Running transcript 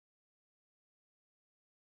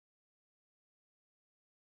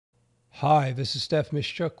Hi, this is Steph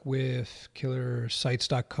Mischook with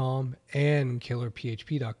killersites.com and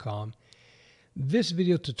killerphp.com. This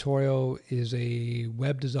video tutorial is a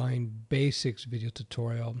web design basics video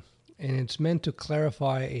tutorial, and it's meant to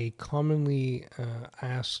clarify a commonly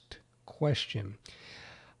asked question.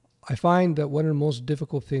 I find that one of the most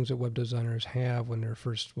difficult things that web designers have when they're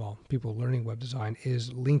people learning web design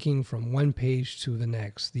is linking from one page to the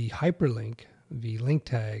next. The hyperlink, the link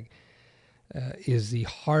tag, is the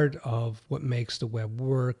heart of what makes the web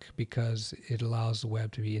work because it allows the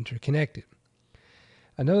web to be interconnected.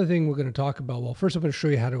 Another thing we're going to talk about, well, first I'm going to show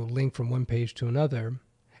you how to link from one page to another.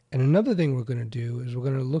 And another thing we're going to do is we're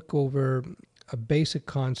going to look over a basic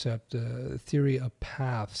concept, the theory of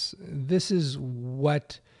paths. This is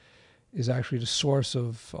what is actually the source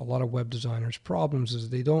of a lot of web designers' problems, is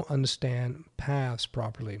they don't understand paths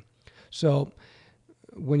properly. So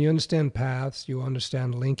when you understand paths, you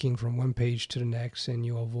understand linking from one page to the next, and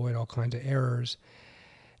you avoid all kinds of errors.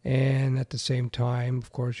 And at the same time,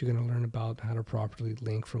 of course, you're going to learn about how to properly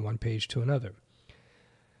link from one page to another.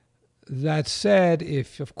 That said,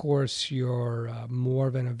 if, of course, you're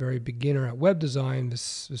more than a very beginner at web design,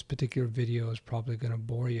 this particular video is probably going to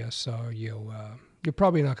bore you, so you're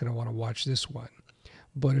probably not going to want to watch this one.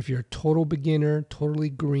 But if you're a total beginner, totally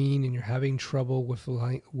green, and you're having trouble with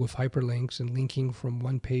hyperlinks and linking from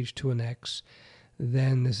one page to the next,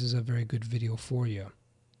 then this is a very good video for you.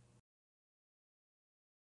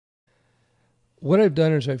 What I've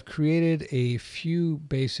done is I've created a few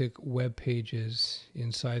basic web pages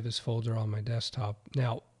inside this folder on my desktop.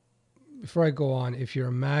 Now, before I go on, if you're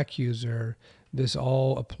a Mac user, this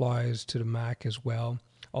all applies to the Mac as well,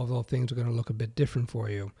 although things are going to look a bit different for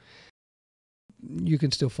you. You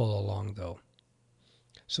can still follow along though.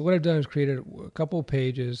 So what I've done is created a couple of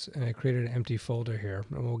pages, and I created an empty folder here,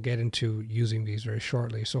 and we'll get into using these very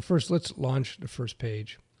shortly. So first, let's launch the first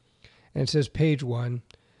page, and it says page 1,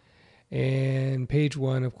 and page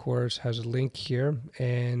 1 of course has a link here,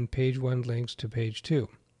 and page 1 links to page 2.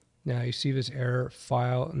 Now you see this error,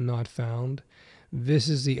 file not found. This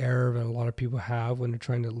is the error that a lot of people have when they're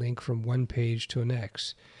trying to link from one page to the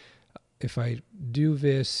next. If I do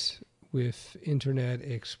this with Internet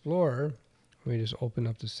Explorer, let me just open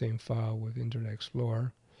up the same file with Internet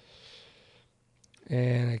Explorer,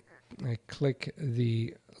 and I click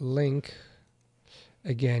the link.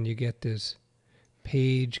 Again, you get this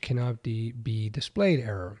page cannot be displayed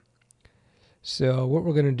error. So what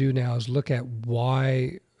we're going to do now is look at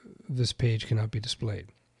why this page cannot be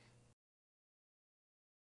displayed.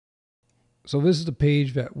 So this is the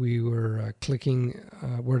page that we were clicking,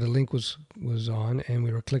 where the link was on, and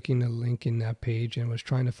we were clicking the link in that page and was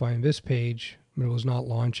trying to find this page, but it was not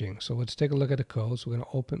launching. So let's take a look at the code. So we're going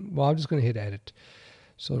to open, well, I'm just going to hit edit.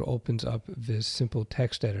 So it opens up this simple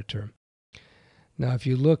text editor. Now if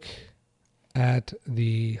you look at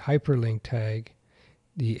the hyperlink tag,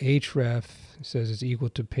 the href says it's equal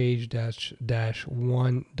to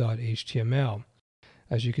page-1.html.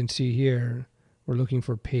 As you can see here, we're looking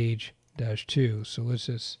for page -2. So let's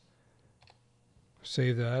just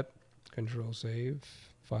save that, control save,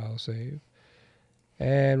 file save,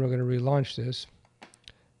 and we're going to relaunch this.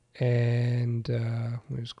 And let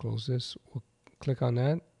me just close this. We'll click on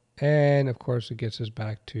that, and of course it gets us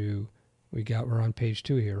back to, we're on page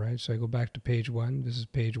 2 here, right? So I go back to page 1. This is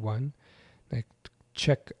page 1. I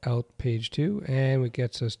check out page 2, and it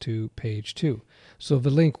gets us to page 2. So the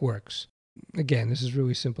link works. Again, this is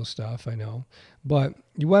really simple stuff, I know, but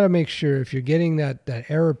you want to make sure, if you're getting that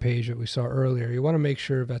error page that we saw earlier, you want to make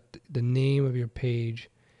sure that the name of your page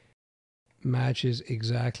matches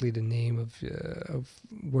exactly the name of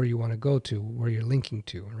where you want to go to, where you're linking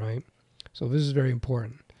to, right? So this is very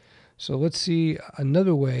important. So let's see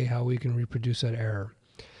another way how we can reproduce that error.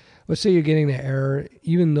 Let's say you're getting that error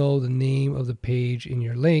even though the name of the page in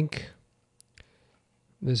your link,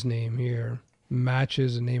 this name here,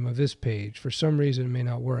 matches the name of this page. For some reason it may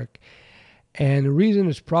not work, and the reason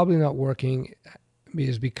it's probably not working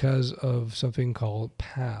is because of something called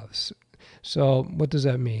paths. So what does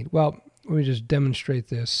that mean? Well, let me just demonstrate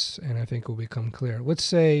this, and I think it will become clear. Let's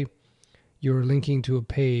say you're linking to a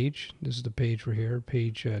page. This is the page we're here,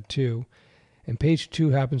 page 2, and page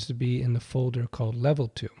 2 happens to be in the folder called level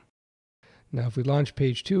 2. Now if we launch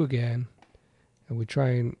page 2 again and we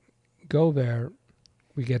try and go there,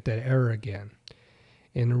 we get that error again.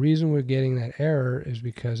 And the reason we're getting that error is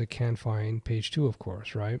because it can't find page 2, of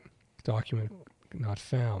course, right? Document not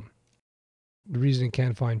found. The reason it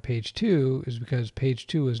can't find page 2 is because page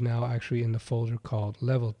 2 is now actually in the folder called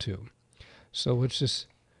level 2. So we're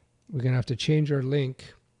going to have to change our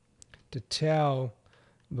link to tell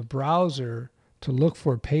the browser to look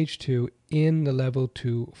for page 2 in the level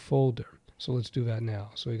 2 folder. So let's do that now.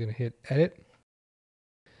 So we're going to hit edit,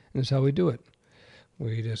 and this is how we do it. I'm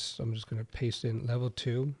just going to paste in level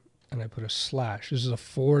 2, and I put a slash. This is a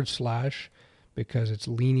forward slash because it's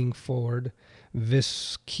leaning forward.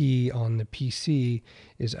 This key on the PC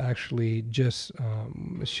is actually just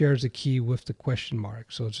shares the key with the question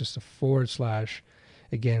mark. So it's just a forward slash.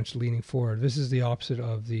 Again, it's leaning forward. This is the opposite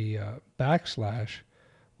of the backslash,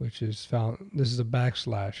 which is found. This is a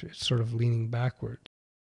backslash. It's sort of leaning backward.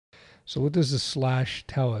 So what does the slash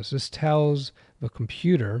tell us? This tells the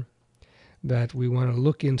computer that we want to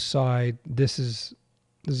look inside. This is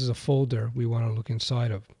a folder we want to look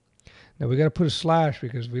inside of. Now we got to put a slash,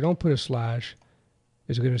 because if we don't put a slash,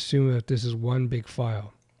 it's going to assume that this is one big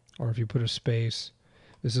file. Or if you put a space,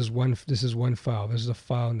 this is one file. This is a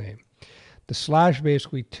file name. The slash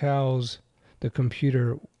basically tells the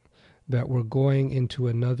computer that we're going into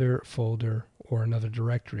another folder or another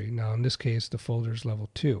directory. Now in this case, the folder is level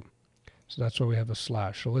 2. So that's why we have a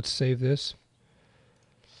slash. So let's save this.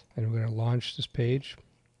 And we're going to launch this page.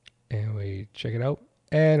 And we check it out.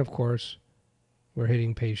 And of course, we're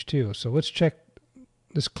hitting page 2. So let's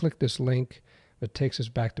click this link that takes us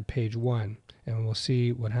back to page 1. And we'll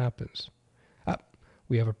see what happens.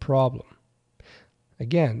 We have a problem.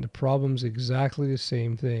 Again, the problem's exactly the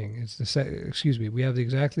same thing. We have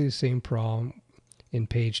exactly the same problem in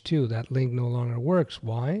page 2. That link no longer works.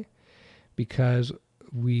 Why? Because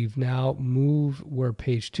we've now moved where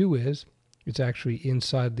page 2 is. It's actually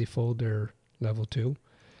inside the folder level 2.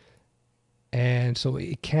 And so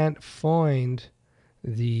it can't find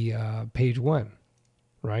the page 1,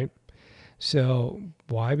 right? So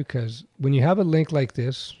why? Because when you have a link like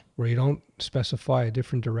this, where you don't specify a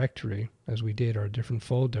different directory, as we did, or a different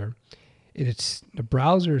folder, the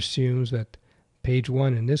browser assumes that page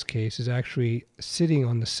 1 in this case is actually sitting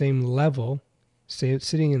on the same level,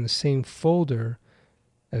 sitting in the same folder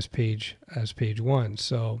as page 1.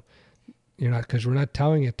 So because we're not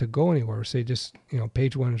telling it to go anywhere. We say just,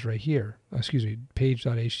 page 1 is right here.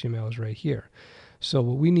 Page.html is right here. So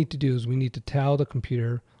what we need to do is we need to tell the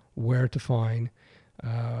computer where to find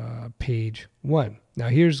page 1. Now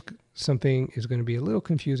here's something is going to be a little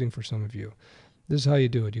confusing for some of you. This is how you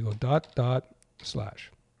do it. You go ... slash.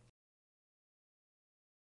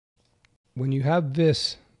 When you have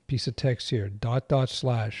this piece of text here, ...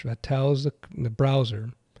 slash, that tells the browser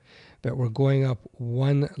that we're going up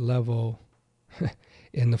one level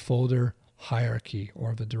in the folder hierarchy,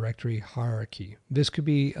 or the directory hierarchy. This could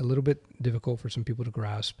be a little bit difficult for some people to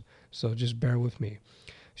grasp, so just bear with me.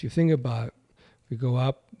 If you think about it, we go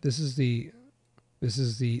up, this is the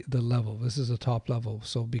level, this is the top level.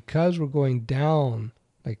 So because we're going down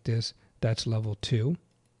like this, that's level 2.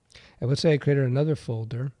 And let's say I created another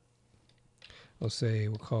folder. Let's say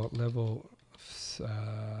we'll call it level,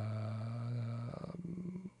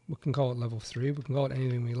 we can call it level 3. We can call it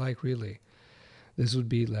anything we like, really. This would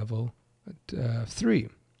be level 3,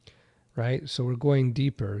 right? So we're going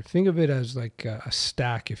deeper. Think of it as like a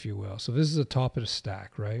stack, if you will. So this is the top of the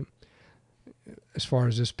stack, right? As far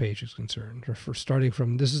as this page is concerned, or for starting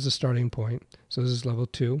from, this is the starting point. So this is level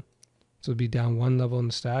 2. So it'd be down one level in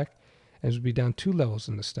the stack, and it would be down 2 levels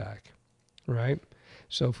in the stack, right?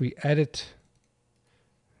 So if we edit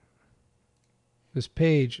this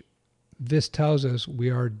page, this tells us we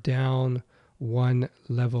are down 1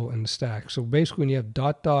 level in the stack. So basically when you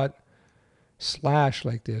have ... slash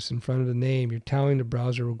like this in front of the name, you're telling the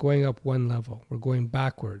browser we're going up 1 level. We're going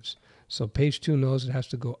backwards. So page 2 knows it has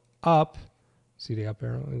to go up. See the up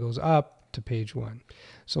arrow? It goes up to page 1.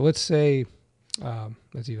 So let's say,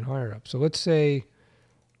 let's even higher up. So let's say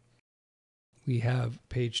we have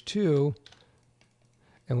page 2,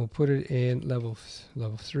 and we'll put it in level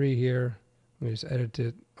 3 here. Let me just edit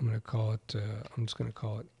it. I'm just going to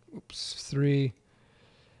call it 3.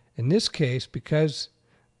 In this case, because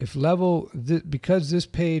this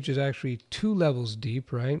page is actually 2 levels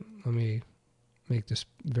deep, right? Let me make this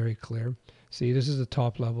very clear. See, this is the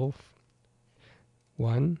top level.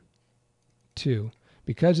 1, 2.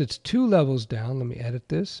 Because it's 2 levels down, let me edit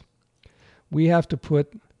this. We have to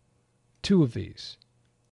put 2 of these.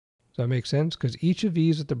 Does that make sense? Because each of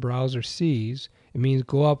these that the browser sees, it means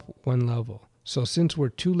go up 1 level. So since we're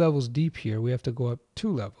 2 levels deep here, we have to go up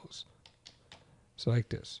 2 levels. So like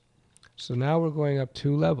this. So now we're going up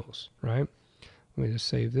 2 levels, right? Let me just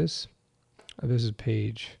save this. This is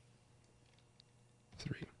page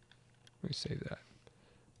 3. Let me save that.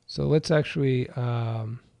 So let's actually,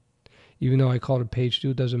 even though I called it page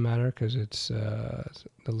 2, it doesn't matter because it's the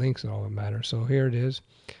links and all that matter. So here it is.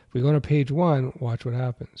 If we go to page 1, watch what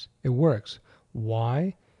happens. It works.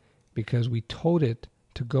 Why? Because we told it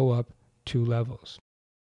to go up 2 levels.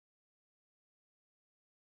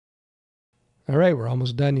 All right, we're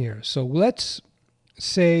almost done here. So let's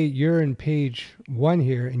say you're in page 1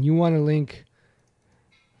 here and you want to link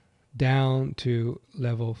down to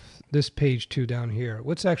this page 2 down here.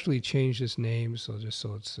 Let's actually change this name so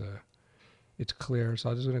it's clear. So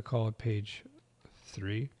I'm just going to call it page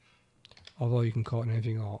 3, although you can call it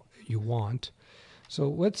anything you want. So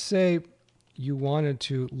let's say you wanted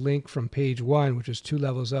to link from page 1, which is 2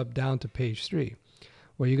 levels up, down to page 3.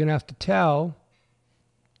 Well, you're going to have to tell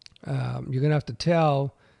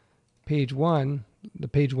page 1, the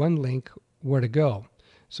page 1 link, where to go.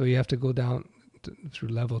 So you have to go down through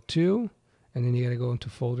level 2, and then you got to go into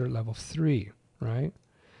folder level 3, right?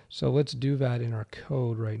 So let's do that in our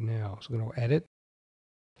code right now. So I'm going to edit,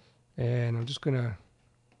 and I'm just going to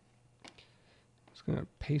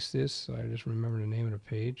paste this so I just remember the name of the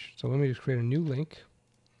page. So let me just create a new link,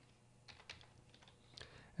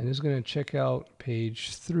 and this is going to check out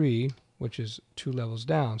page 3, which is 2 levels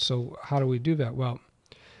down. So how do we do that? Well,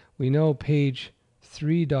 we know page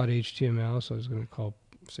 3.html, so I'm just going to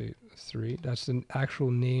say 3. That's the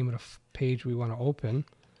actual name of the page we want to open.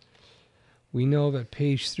 We know that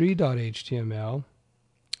page 3.html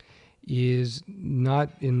is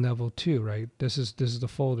not in level 2, right? This is the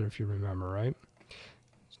folder, if you remember, right?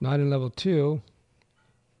 It's not in level 2.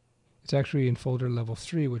 It's actually in folder level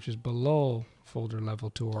 3, which is below folder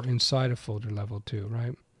level 2, or inside of folder level 2,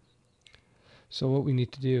 right? So what we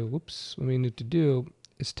need to do,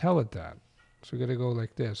 is tell it that. So we got to go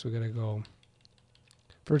like this. We got to go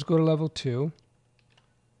first, go to level 2,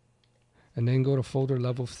 and then go to folder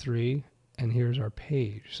level 3, and here's our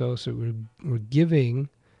page. So we're giving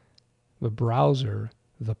the browser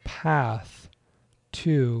the path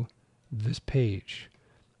to this page.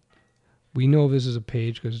 We know this is a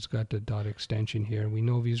page because it's got the dot extension here. We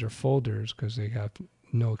know these are folders because they have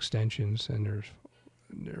no extensions, and they're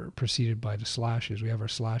preceded by the slashes. We have our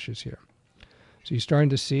slashes here. So you're starting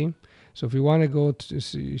to see. So if we want to go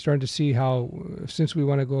to, you're starting to see how, since we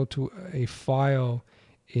want to go to a file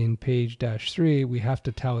in page -3, we have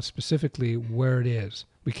to tell it specifically where it is.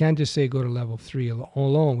 We can't just say go to level 3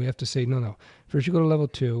 alone. We have to say, no. First you go to level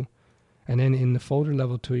 2, and then in the folder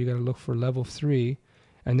level 2, you got to look for level 3,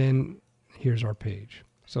 and then here's our page.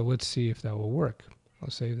 So let's see if that will work. I'll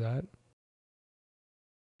save that.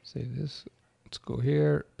 Save this. Let's go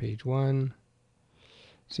here, page 1.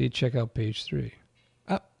 See, check out page 3.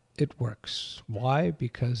 It works. Why?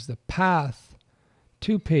 Because the path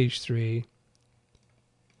to page 3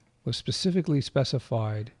 was specifically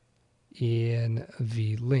specified in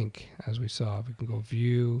the link, as we saw. We can go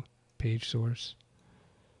view, page source.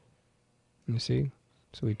 You see?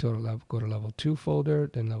 So we go to level 2 folder,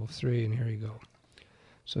 then level 3, and here you go.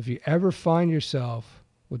 So if you ever find yourself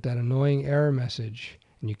with that annoying error message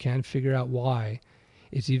and you can't figure out why,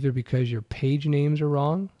 it's either because your page names are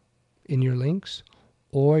wrong in your links,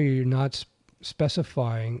 or you're not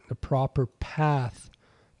specifying the proper path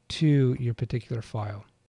to your particular file.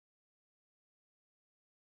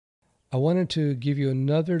 I wanted to give you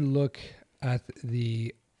another look at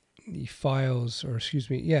the files, or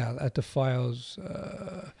at the files,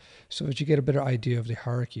 so that you get a better idea of the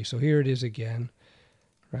hierarchy. So here it is again,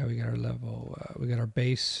 right? We got our level, we got our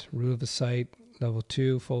base, root of the site, level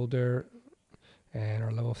 2 folder, and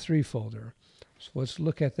our level 3 folder. So let's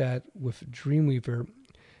look at that with Dreamweaver.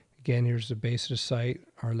 Again, here's the base of the site,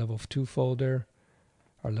 our level 2 folder,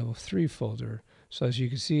 our level 3 folder. So as you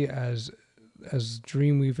can see, as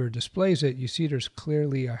Dreamweaver displays it, you see there's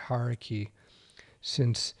clearly a hierarchy,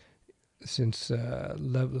 since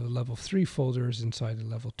level 3 folder is inside the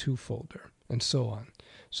level 2 folder, and so on.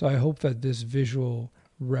 So I hope that this visual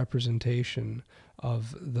representation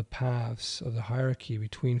of the paths of the hierarchy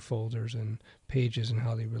between folders and pages and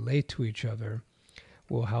how they relate to each other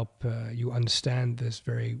will help you understand this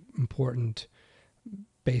very important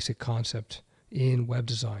basic concept in web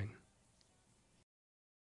design.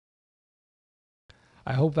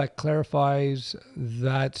 I hope that clarifies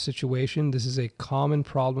that situation. This is a common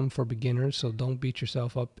problem for beginners, so don't beat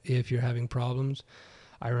yourself up if you're having problems.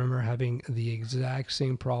 I remember having the exact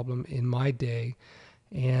same problem in my day,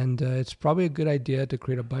 and it's probably a good idea to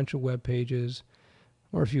create a bunch of web pages,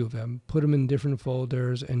 or a few of them, put them in different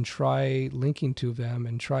folders, and try linking to them,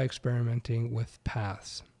 and try experimenting with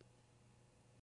paths.